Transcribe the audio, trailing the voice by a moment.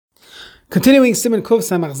Continuing Siman Kuf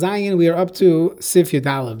Samach Zayin, we are up to Seif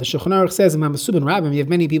Yudalev. The Shulchan Aruch says in Masubin Rabbim, you have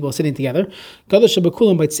many people sitting together. So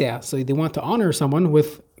they want to honor someone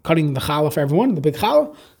with cutting the challah for everyone, the big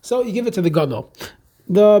challah. So you give it to the gadol,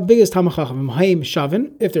 the biggest hamachachim.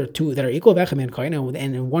 Shavin, if there are two that are equal,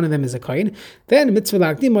 and one of them is a kohen, then mitzvah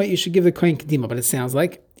la'akdima, you should give the kohen kedima. But it sounds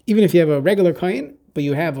like even if you have a regular kohen, but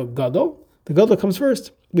you have a gadol, the gadol comes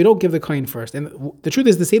first. We don't give the kohen first. And the truth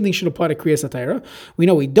is the same thing should apply to Kriyas HaTorah. We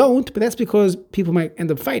know we don't, but that's because people might end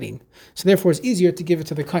up fighting. So therefore it's easier to give it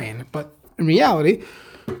to the kohen. But in reality,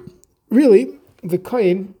 really, the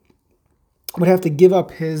kohen would have to give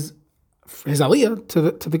up his aliyah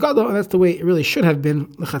to the gadol, and that's the way it really should have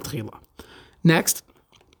been l'chatchila. Next,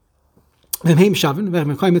 let's say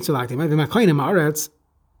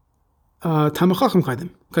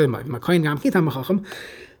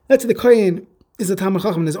the kohen is a Talmud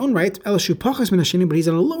Chacham in his own right, but he's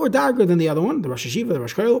on a lower dagger than the other one, the Rosh Hashiva, the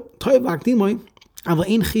Rosh Kollel.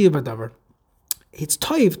 It's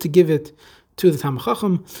toiv to give it to the Talmud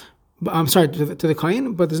Chacham, to the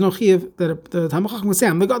kohen, but there's no chiyuv that the Talmud Chacham would say,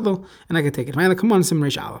 I'm the gadol, and I can take it. Come on, Sim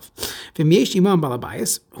Reish Aleph. If the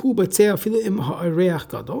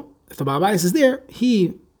balabayas is there,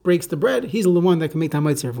 he breaks the bread, he's the one that can make the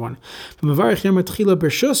hamotzi for everyone. And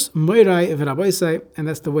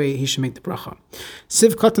that's the way he should make the bracha.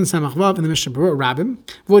 Siv Katan Samach Vav in the Mishnah Berurah Rabbim,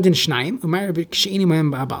 Vodin Shnaim,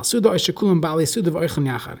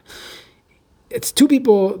 it's two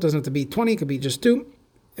people, it doesn't have to be 20, it could be just two.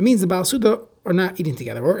 It means the Baal Suda are not eating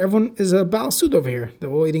together, or everyone is a Baal Suda over here. They're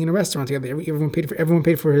all eating in a restaurant together. Everyone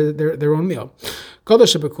paid for their own meal. So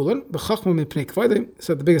the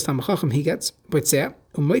biggest time Chacham he gets,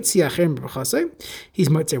 he's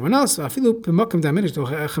mitzvah everyone else. Let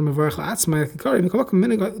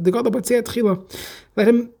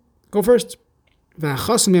him go first. The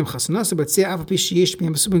Chassan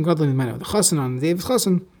on the day of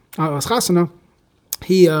Chassan,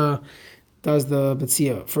 he does the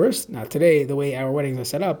betzia first. Now today, the way our weddings are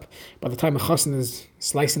set up, by the time a chassan is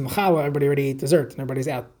slicing the challah, everybody already ate dessert and everybody's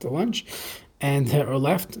out to lunch, and or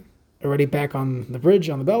left, already back on the bridge,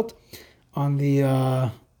 on the belt, on the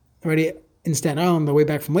already in Staten Island, on the way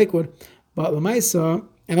back from Lakewood. But Lamaisa,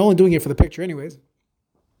 and only doing it for the picture anyways.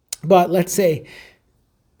 But let's say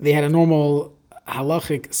they had a normal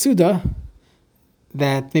halachic suda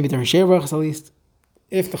that maybe during Shevach at least,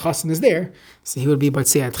 if the chassan is there, so he would be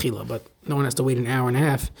batzei atchila, but no one has to wait an hour and a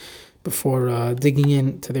half before digging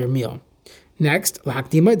into their meal. Next,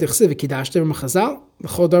 lahakdima dechsiv v'kidashter v'machazal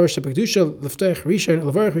v'chol davar shebekdusha l'ftech rishon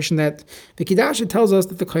l'varech rishon, that the kiddush tells us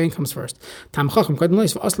that the kohen comes first. Tam chacham kodem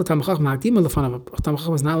lois v'asla tam chacham lahakdima l'fanav. Tam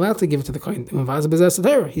chacham is not allowed to give it to the kohen. Mavaz b'zeh the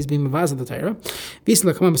Torah. He's being mavaz the Torah.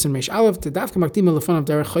 V'isla kamam b'sim reish aleph tedavka makdima l'fanav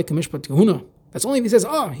derech choyke mishpat gehuna. That's only if he says,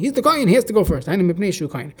 he's the kohen, he has to go first. If he gives him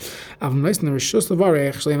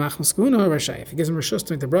rishus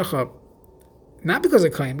to make the bracha, not because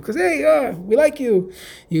of kohen, because hey, we like you.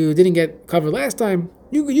 You didn't get covered last time.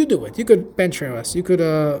 You do it. You could bench for us. You could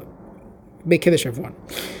make kiddush for everyone.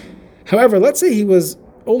 However, let's say he was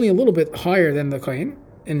only a little bit higher than the kohen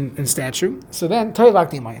in stature. So then, toiv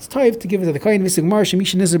akdimai. It's toiv to give it to the kohen. Visig mar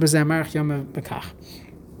shemisha nizer b'zeh marach yom bekach.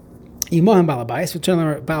 Imam Balabais,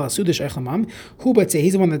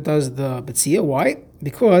 he's the one that does the betzia. Why?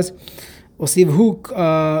 Because we'll see who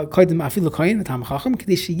koydim afilu koyin v'tam chacham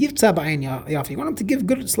kadesh yivtza b'ayin yafi. You want him to give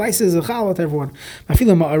good slices of challah to everyone.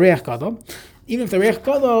 Afilu ma'areach gadol. Even if the reach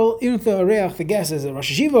gadol, the guest is a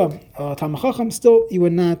Rosh Hashiva, tam chacham, still you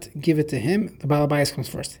would not give it to him. The Balabais comes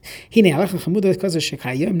first. The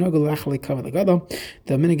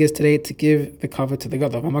minhag is today to give the cover to the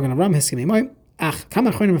gadol. I'm not going to ram his kimimai. Many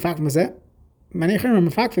chayim are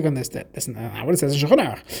mefakfik on this. Listen, what it says in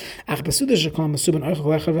Shulchan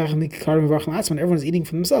Aruch. When everyone's eating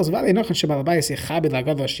for themselves, because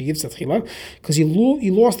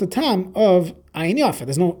you lost the time of ayin yafa.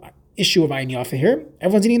 There's no issue of ayin yafa here.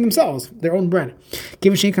 Everyone's eating themselves, their own bread.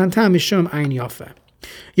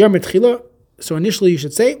 So initially you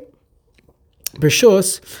should say,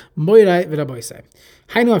 Bershus moirai v'raboisai.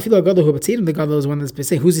 Hainu afilu gadol hu batzidim. The gadol is one that's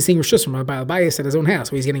saying, who's he saying rishus from? Rabbi Abayis at his own house,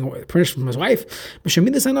 where he's getting permission from his wife. You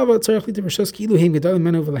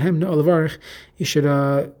should,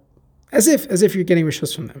 as if you're getting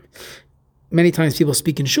rishus from them. Many times people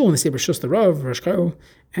speak in shul and they say rishus the Rav, Rosh Kollel,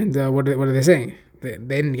 and what are they saying? They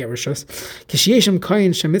didn't get rishus.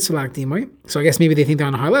 So I guess maybe they think they're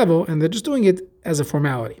on a high level and they're just doing it as a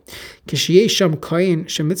formality. Let's say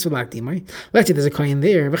there's a kohen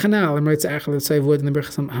there. If someone's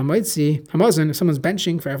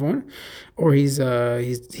benching for everyone, or he's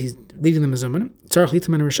leading the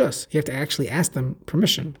mezuzah, you have to actually ask them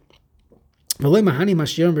permission. Doesn't help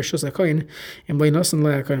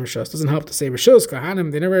to say rishus.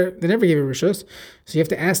 Kahanim, they never gave it rishus, so you have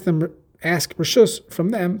to ask rishus from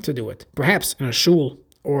them to do it. Perhaps in a shul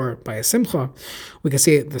or by a simcha, we can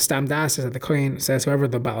say the stam das is that the kohen says whoever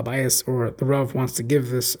the balabayas or the rav wants to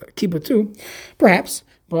give this kibbutz to, perhaps,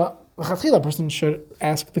 but the person should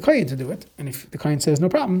ask the kohen to do it, and if the kohen says no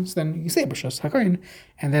problems, then you say rishus hakohen,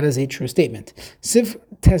 and that is a true statement. Siv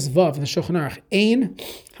tesvav in the Shulchan Aruch ein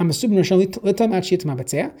hamasubin rishon litam ad shiyitam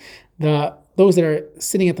habetzeh. Those that are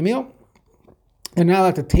sitting at the meal, they're not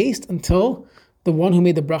allowed to taste until the one who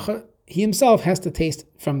made the bracha, he himself has to taste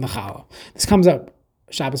from the challah. This comes up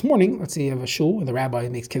Shabbos morning. Let's say you have a shul where the rabbi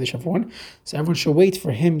makes kiddush of one, so everyone should wait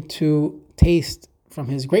for him to taste from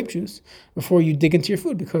his grape juice before you dig into your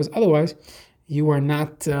food, because otherwise you are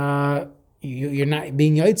not you're not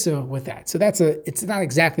being yaitza with that. So it's not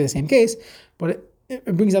exactly the same case, but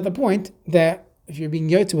it brings out the point that if you're being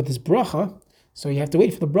yaitza with this bracha, so you have to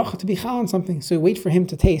wait for the bracha to be chal on something. So you wait for him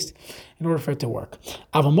to taste in order for it to work.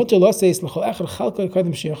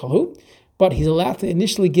 But he's allowed to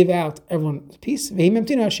initially give out everyone's piece. So let's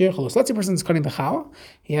say a person is cutting the challah.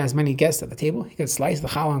 He has many guests at the table. He could slice the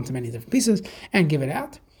challah into many different pieces and give it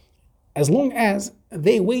out. As long as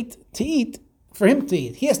they wait to eat, for him to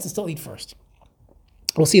eat, he has to still eat first.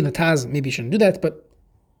 We'll see in the Taz, maybe you shouldn't do that, but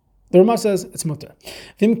the Rama says it's mutter.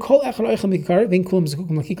 Everyone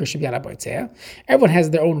has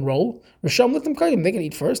their own role. They can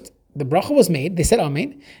eat first. The bracha was made. They said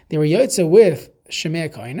amen. They were yotze with shemei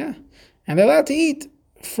kaina, and they're allowed to eat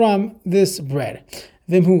from this bread.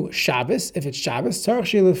 Vimhu Shabbos, if it's Shabbos,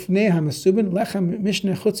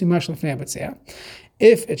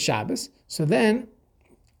 if it's Shabbos, so then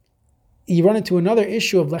you run into another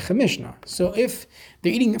issue of lechem mishnah. So if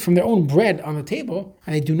they're eating from their own bread on the table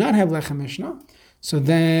and they do not have lechem mishnah, so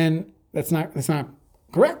then that's not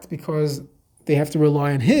correct, because they have to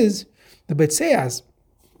rely on the betzeah's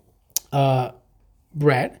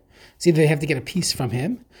bread. So either they have to get a piece from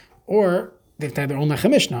him, or they have to have their own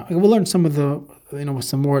lechem mishnah. We'll learn some of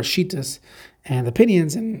some more shittas and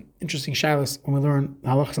opinions and interesting shalos when we learn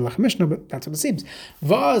halachas lechem mishnah, but that's what it seems.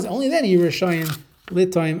 Vaz, only then you rishayim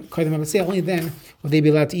litime kaidem habetzeh. Only then would they be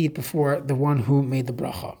allowed to eat before the one who made the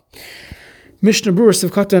bracha. Mishnah Berurah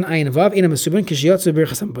Sivkatan Ayin Vav Ena Mesubin Kishiyatzu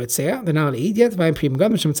Birchasam Botzea. They're not allowed to eat yet. Vayim Priyam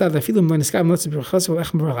Gad Mishnah Mitzad Lefilum Lo Niskam Lotzi Birchas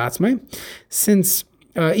V'Lechem Berach Atzmai. Since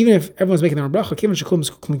even if everyone's making their own bracha, Kivon Shekulum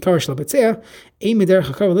Zekukim Karish Lo Botzea, Ein Mederech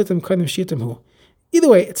HaKavod Litam Kaidem Shiyitam Hu. Either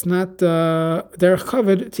way, it's not derech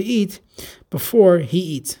kavod to eat before he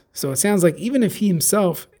eats. So it sounds like even if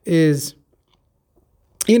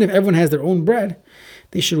everyone has their own bread,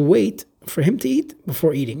 they should wait for him to eat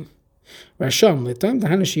before eating. That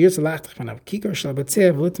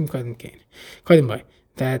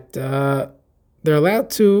they're allowed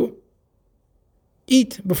to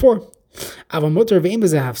eat before.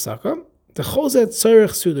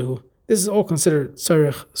 This is all considered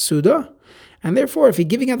tzarech suda, and therefore, if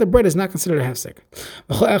giving out the bread is not considered a hefsek.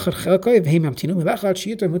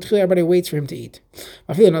 Everybody waits for him to eat.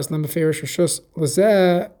 Even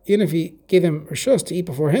if he gave them rishus to eat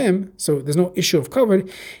before him, so there's no issue of covered,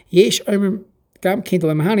 it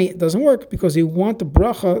doesn't work, because you want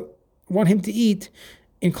him to eat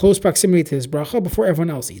in close proximity to his bracha before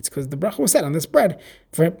everyone else eats, because the bracha was set on this bread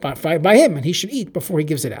by him, and he should eat before he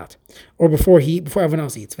gives it out, or before everyone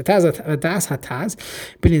else eats. Don't do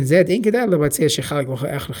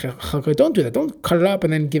that. Don't cut it up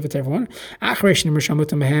and then give it to everyone.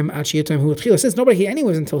 Since nobody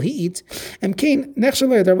anyways until he eats, it's a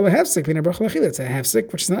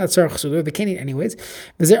hefsek, which is not a tzarech suda. They can't eat anyways.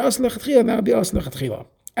 That would be also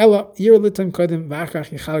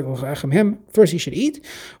first he should eat,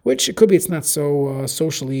 which it could be it's not so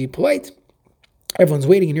socially polite. Everyone's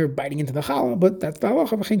waiting and you're biting into the challah, but that's the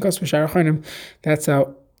halacha. That's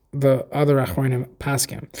how the other achronim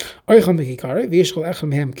paskin.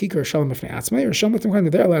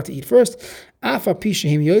 They're allowed to eat first. They're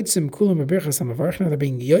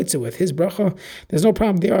being yoitze with his bracha. There's no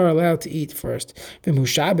problem. They are allowed to eat first. They need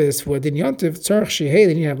to have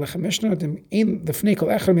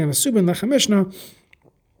lechem mishnah.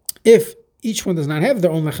 If each one does not have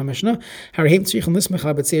their own lechem mishnah,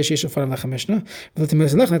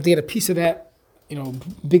 if they get a piece of that,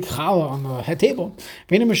 big challah on the head table,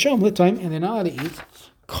 and they're not allowed to eat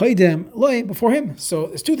before him. So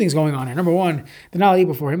there's two things going on here. Number one, they're not allowed to eat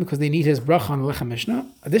before him because they need his bracha on the lechem mishnah.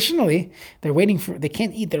 Additionally, they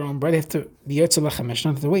can't eat their own bread. They have to be yotze lechem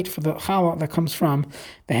mishnah. They have to wait for the challah that comes from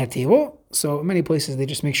the head table. So in many places, they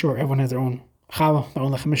just make sure everyone has their own challah, their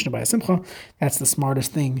own lechem mishnah by a simcha. That's the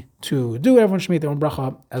smartest thing to do. Everyone should make their own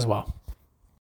bracha as well.